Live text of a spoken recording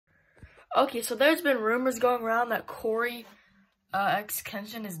Okay, so there's been rumors going around that Kenshin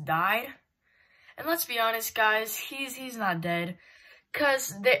has died. And let's be honest, guys, he's not dead.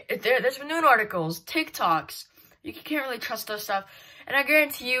 Because there's been news articles, TikToks. You can't really trust those stuff. And I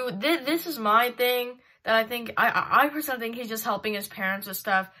guarantee you, this is my thing that I think, I personally think he's just helping his parents with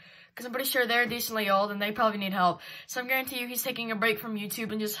stuff. Because I'm pretty sure they're decently old and they probably need help. So I guarantee you he's taking a break from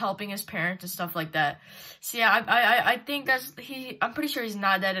YouTube and just helping his parents and stuff like that. So yeah, I think I'm pretty sure he's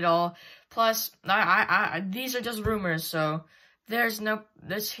not dead at all. Plus, these are just rumors, so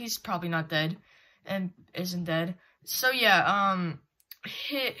he's probably not dead and isn't dead. So yeah,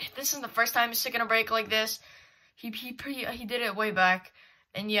 this is the first time he's taking a break like this. He did it way back.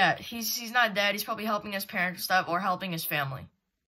 And yeah, he's not dead. He's probably helping his parents and stuff or helping his family.